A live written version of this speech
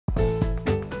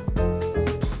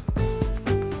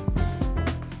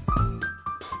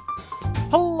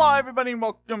Hello everybody and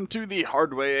welcome to The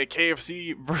Hard Way, a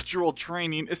KFC virtual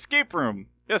training escape room.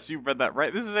 Yes, you read that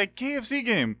right. This is a KFC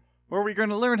game where we're going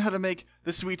to learn how to make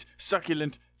the sweet,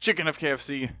 succulent chicken of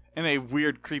KFC in a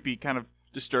weird, creepy, kind of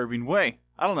disturbing way.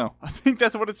 I don't know. I think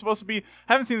that's what it's supposed to be.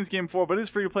 I haven't seen this game before, but it is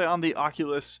free to play on the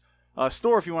Oculus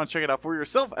store if you want to check it out for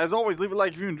yourself. As always, leave a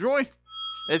like if you enjoy.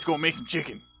 Let's go make some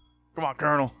chicken. Come on,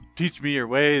 Colonel. Teach me your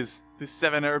ways. The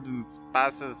 7 herbs and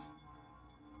spices.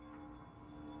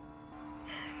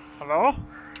 Hello?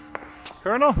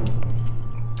 Colonel?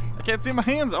 I can't see my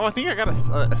hands. Oh, I think I got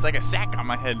it's like a sack on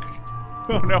my head.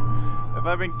 Oh no. Have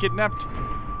I been kidnapped?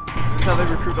 Is this how they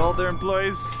recruit all their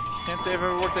employees? Can't say I've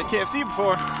ever worked at KFC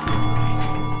before.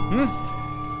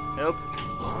 Help.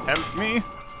 Help me.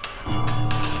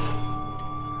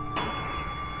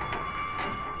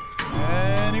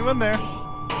 Anyone there?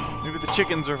 Maybe the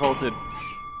chickens revolted.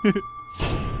 They're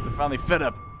finally fed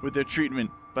up with their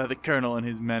treatment by the Colonel and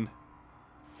his men.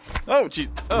 Oh, jeez.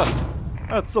 Oh,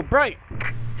 it's so bright.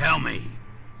 Tell me,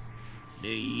 do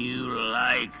you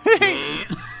like Hey!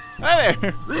 Hi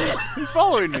there. He's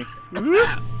following me.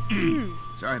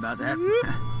 Sorry about that.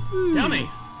 Tell me,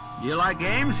 do you like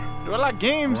games? Do I like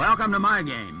games? Welcome to my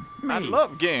game. I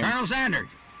love games. Colonel Sanders.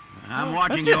 I'm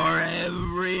watching your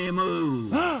every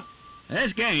move.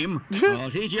 This game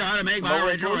will teach you how to make my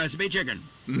original recipe chicken.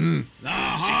 The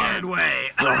hard way.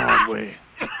 The hard way.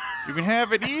 You can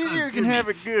have it easy or you can have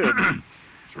it good.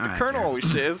 That's what the Colonel always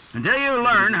says. Until you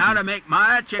learn how to make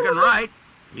my chicken right,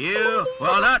 you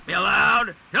will not be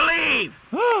allowed to leave.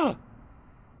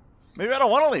 Maybe I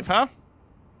don't want to leave, huh?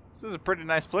 This is a pretty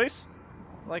nice place.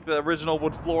 I like the original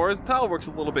wood floors. The tile works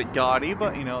a little bit gaudy,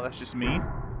 but you know, that's just me. I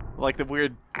like the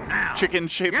weird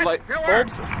chicken-shaped light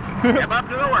bulbs. Step up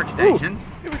to the workstation.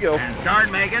 Ooh, here we go. And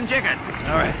start making chicken.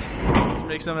 All right. Let's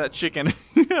make some of that chicken.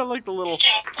 I like the little...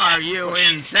 Are you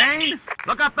insane?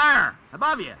 Look up there,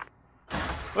 above you.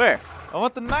 Where? I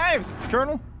want the knives,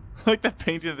 Colonel. I like that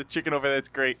painting of the chicken over there. It's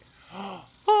great.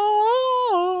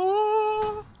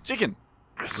 Chicken.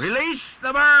 Yes. Release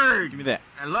the bird. Give me that.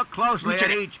 And look closely at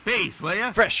each piece, will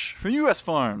you? Fresh from U.S.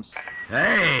 farms.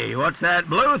 Hey, what's that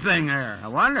blue thing there? I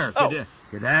wonder. Oh.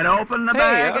 Could that open the Hey,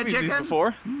 bag I've of used chicken? these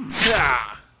before.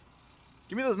 Yeah.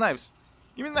 Give me those knives.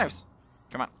 Give me the knives.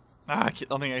 Come on. I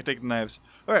don't think I can take the knives.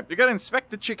 All right, we gotta inspect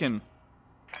the chicken.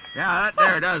 Yeah, that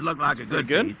there does look like a good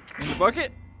Good. piece. In the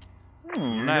bucket. You're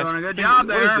Nice. doing a good job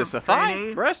there. What is this? A thigh?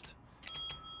 trainee. Breast?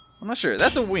 I'm not sure.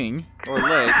 That's a wing or a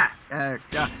leg.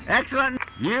 Excellent.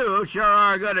 You sure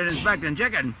are good at inspecting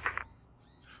chicken.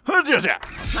 Oh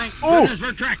Thank goodness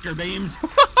for tractor beams.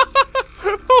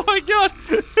 my God!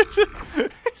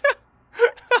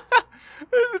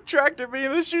 There's a tractor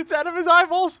beam that shoots out of his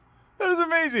eyeballs. That is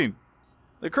amazing.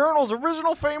 The Colonel's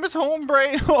original famous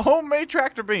homemade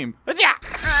tractor beam.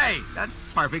 Hey,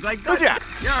 that's perfectly good.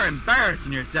 You're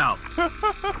embarrassing yourself. How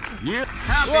could you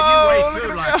waste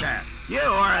food like that? You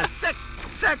are a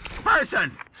sick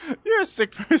person. You're a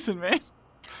sick person, man.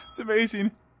 It's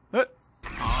amazing. There it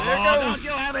goes. Don't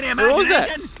you have any What was that?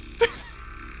 imagination?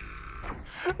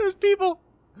 There's people.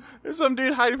 There's some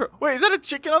dude hiding from... Wait, is that a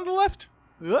chicken on the left?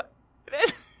 What? It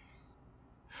is.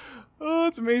 Oh,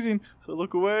 it's amazing. So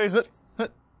look away.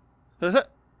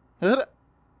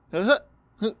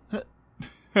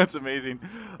 That's amazing.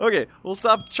 Okay, we'll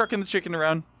stop chucking the chicken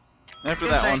around after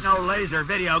that one. This ain't no laser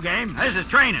video game. This is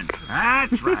training.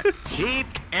 That's right. Keep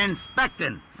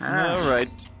inspecting. All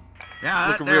right. Yeah,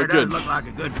 Looking that there real good. does look like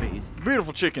a good piece.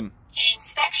 Beautiful chicken.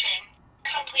 Inspection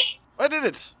complete. I did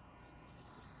it.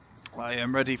 I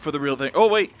am ready for the real thing. Oh,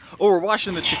 wait. Oh, we're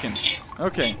washing the chicken.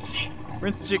 Okay.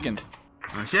 Rinse the chicken.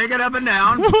 Now shake it up and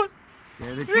down. What?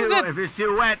 If it's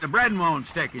too wet, the bread won't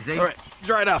stick, you see? All right.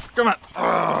 Dry it off. Come on.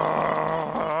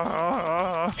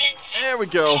 There we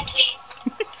go.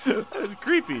 That is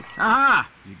creepy. Aha!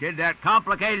 You did that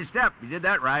complicated step. You did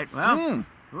that right. Well,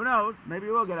 who knows? Maybe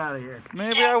we'll get out of here.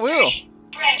 Maybe I will.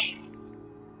 Breading.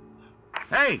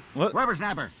 Hey, What?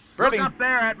 whippersnapper. Breading. Look up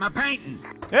there at my painting.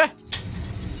 Yeah.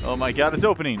 Oh my God, it's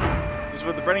opening. This is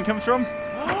where the breading comes from?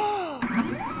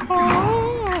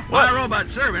 My robot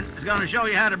servant is going to show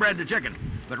you how to bread the chicken.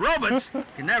 But robots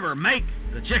can never make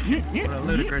the chicken. What a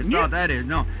ludicrous thought that is.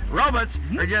 No, robots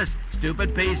are just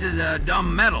stupid pieces of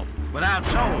dumb metal without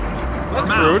souls. That's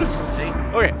Mouths, rude. See?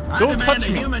 Okay, I don't demand touch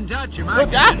a me. human touch in my Look,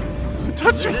 ah! kitchen.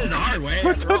 Touch This me. is the hard way.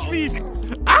 Don't after touch all. me.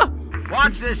 Ah!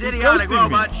 Watch this He's idiotic ghosting me.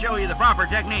 robot show you the proper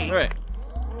technique. All right.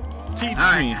 Teach All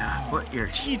right, me. now, put your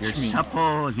Teach me.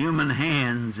 supple human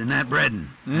hands in that breading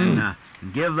and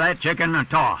give that chicken a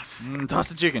toss. Toss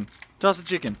the chicken. Toss the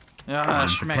chicken. Ah,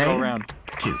 smack it all around.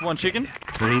 2, One chicken.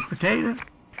 3 potatoes,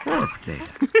 4 potatoes.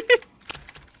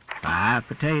 5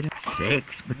 potatoes, 6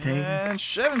 potatoes, And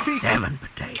 7 pieces. 7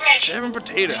 potatoes. 7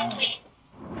 potatoes.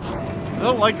 I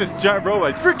don't like this giant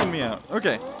robot. It's freaking me out.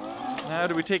 Okay. Now,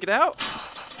 do we take it out?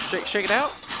 Shake it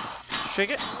out. Shake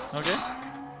it. Okay.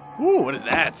 Ooh, what is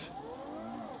that?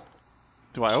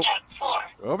 Do I open? Step 4.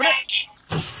 Open it.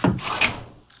 Packing.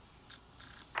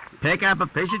 Pick up a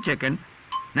piece of chicken.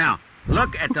 Now,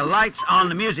 look at the lights on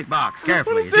the music box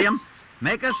carefully. What is You see 'em? this?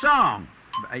 Make a song.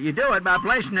 You do it by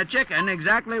placing the chicken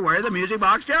exactly where the music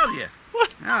box tells you.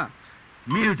 What? Yeah.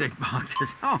 Music boxes.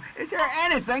 Oh, is there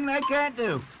anything they can't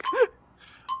do?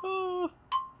 Oh.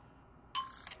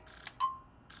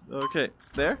 Okay,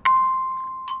 there.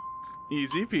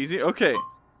 Easy peasy. Okay.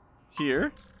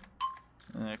 Here.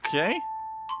 Okay.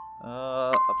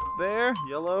 Up there.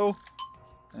 Yellow.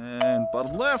 And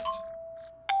bottom left.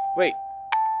 Wait.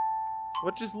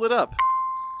 What just lit up?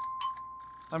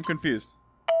 I'm confused.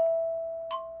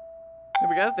 Yeah,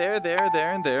 we got it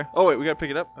there, and there. Oh wait, we gotta pick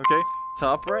it up. Okay.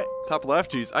 Top right, top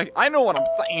left. Jeez, I know what I'm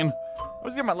saying. I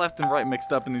always get my left and right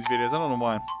mixed up in these videos. I don't know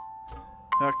why.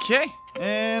 Okay,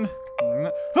 and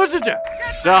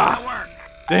ah,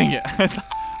 dang it!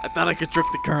 I thought I could trick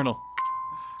the Colonel.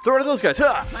 Throw it at those guys.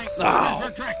 Thanks Oh,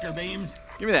 for tractor beams.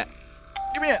 give me that.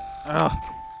 Give me it. Oh.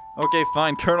 Okay,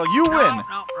 fine, Colonel. You win.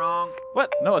 No, wrong.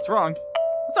 What? No, it's wrong.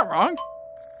 It's not wrong.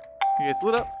 Okay, it's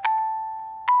lit up.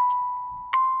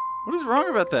 What is wrong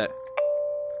about that?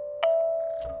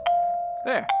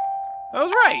 There. That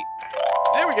was right.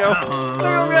 There we go. Look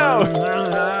at them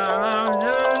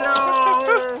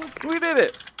go. We did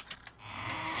it.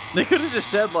 They could have just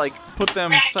said, like, put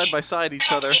them side by side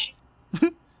each other.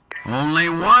 Only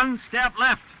one step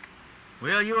left.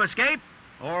 Will you escape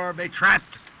or be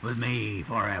trapped with me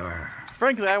forever?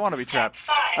 Frankly, I want to be trapped.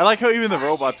 I like how even the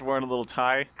robot's wearing a little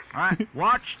tie. All right,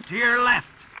 watch to your left.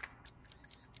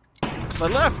 My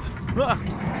left. Ah.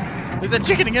 There's that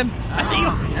chicken again. I see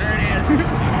him. There it is.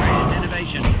 Greatest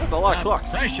innovation. That's a lot of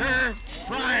clocks. Pressure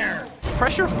fryer.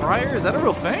 Pressure fryer? Is that a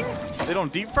real thing? They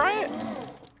don't deep fry it?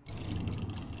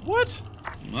 What?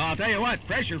 Well, I'll tell you what,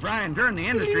 pressure frying turned the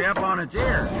industry up on its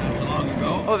ear not so long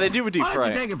ago. Oh, they do deep Why fry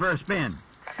don't you it. take it for a spin?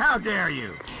 How dare you?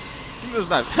 Look at those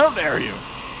knives. How dare you?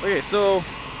 Okay, so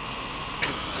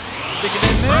just stick it in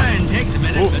there. Frying takes a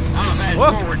minute, Oh. but I'm a fast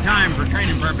What? forward time for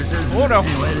training purposes. Oh, no.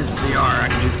 Anyway, this is VR. I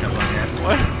can do stuff like that.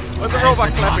 What? What's a As robot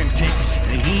the clock clapping? ticks,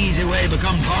 the easy way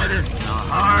becomes harder. The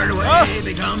hard way Ah.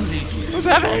 becomes easier. What's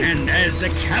happening? And as the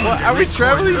calendar What, are we records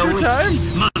traveling the through weeks, time?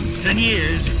 months, and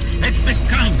years, it's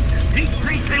become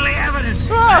increasingly evident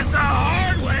Ah. that the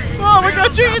hard way Oh, we got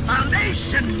is the chickens.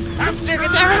 foundation of There's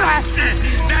chickens everywhere.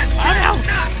 That I know.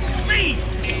 not be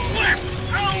swept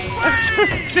away. I'm so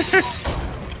scared.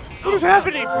 What is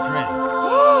happening?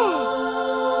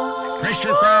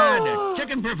 Pressure fried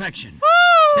chicken perfection.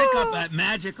 Pick up that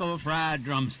magical fried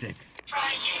drumstick.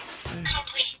 Frying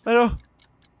complete. I know.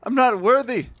 I'm not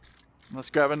worthy. I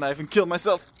must grab a knife and kill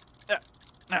myself.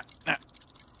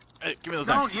 Hey, give me those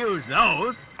Don't knives. use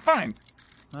those. Fine.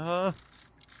 All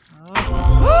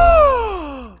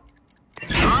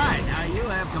right, now you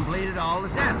have completed all the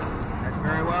steps. That's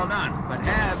very well done. But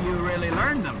have you really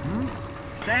learned them?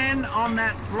 Stand on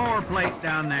that floor plate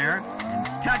down there and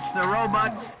touch the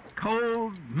robot's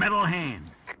cold metal hand.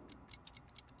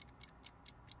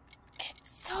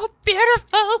 So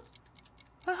beautiful.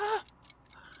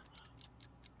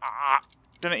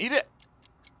 Can I eat it?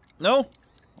 No.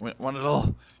 I want it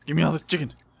all. Give me all this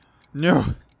chicken. No.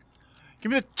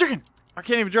 Give me the chicken. I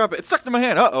can't even drop it. It's stuck to my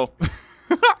hand. Uh-oh.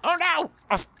 Oh no!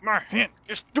 Off my hand,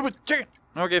 you stupid chicken.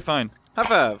 Okay, fine. High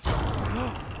five.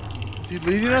 Is he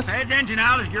leading us? Pay attention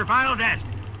now, this is your final test.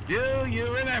 Do you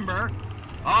remember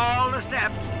all the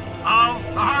steps of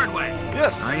the hard way?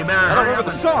 Yes. Now you better I don't hurry remember up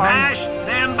the and song. smash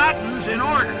them buttons in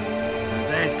order.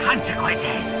 There's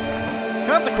consequences.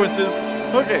 Consequences?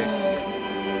 Okay.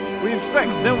 We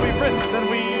inspect, then we rinse, then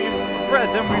we bread,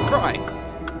 then we fry.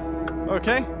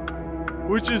 Okay.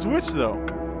 Which is which, though?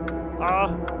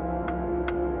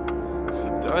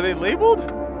 Are they labeled?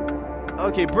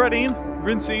 Okay, breading,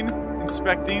 rinsing,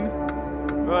 inspecting.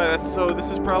 So this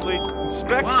is probably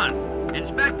inspect. 1.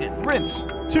 Inspect it. Rinse.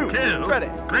 2. 2. Bread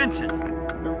it. Rinse it.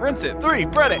 Rinse it. 3.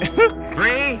 Bread it.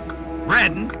 3.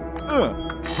 Redden.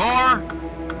 4.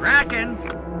 Reckon.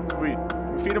 Sweet.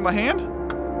 You feed him a hand?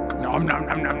 Nom nom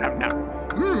nom nom nom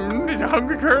nom. He's a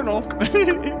hungry colonel.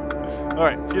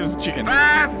 Alright, let's get him some chicken.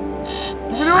 5. Did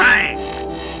we do it? Right.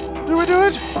 Did we do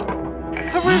it?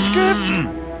 Have we escaped?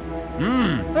 I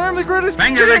am the greatest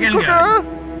Finger chicken licking cooker!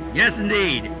 Yes,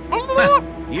 indeed.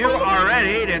 You are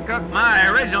ready to cook my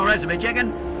original recipe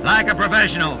chicken like a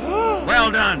professional. Well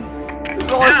done. This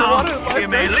is all I Now, wanted in life, you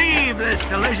may guys. leave this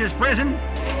delicious prison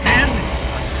and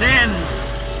Ascend!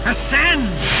 Ascend!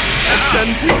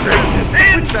 Ascend to greatness,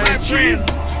 Ascend, which I my achieved.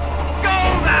 friend. Go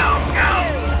thou, go!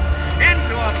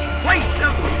 Into a place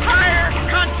of higher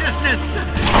consciousness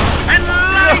and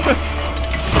light! Yes!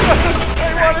 Yes!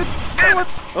 I want it! I want...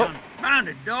 Oh.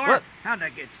 Confounded door! What? How'd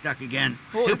that get stuck again?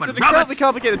 Well, it's Stupid an incredibly rubbish.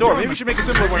 complicated door. Maybe we should make a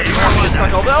simpler one. Oh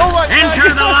my God! Enter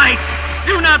the light!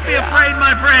 Do not be afraid,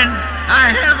 my friend!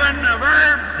 A heaven of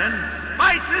herbs and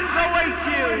spices awaits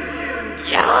you!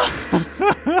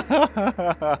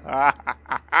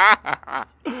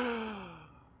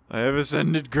 I have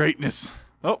ascended greatness.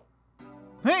 Oh.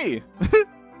 Hey!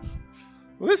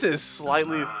 Well, this is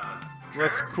slightly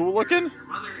less cool looking.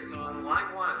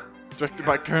 Directed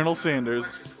by Colonel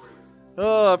Sanders.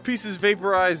 Pieces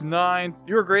vaporized 9.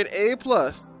 You're a grade A+.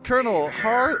 Colonel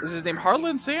is his name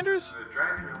Harlan Sanders?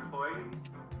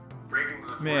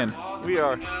 Man, we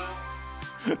are...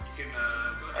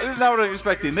 This is not what I was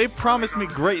expecting. They promised me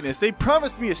greatness. They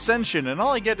promised me ascension, and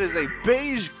all I get is a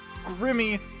beige,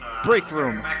 grimy break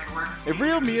room. A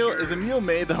real meal is a meal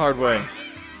made the hard way.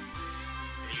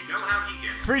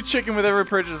 Free chicken with every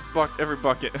purchase, every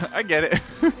bucket. I get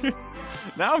it.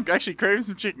 Now I'm actually craving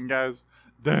some chicken, guys.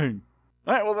 Dang.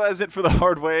 Alright, well that is it for the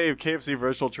hard way of KFC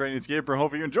Virtual Training Escape Room.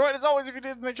 Hope you enjoyed. As always, if you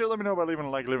did, make sure to let me know by leaving a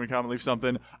like, leaving a comment, leave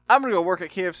something. I'm gonna go work at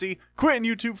KFC, quitting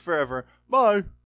YouTube forever. Bye.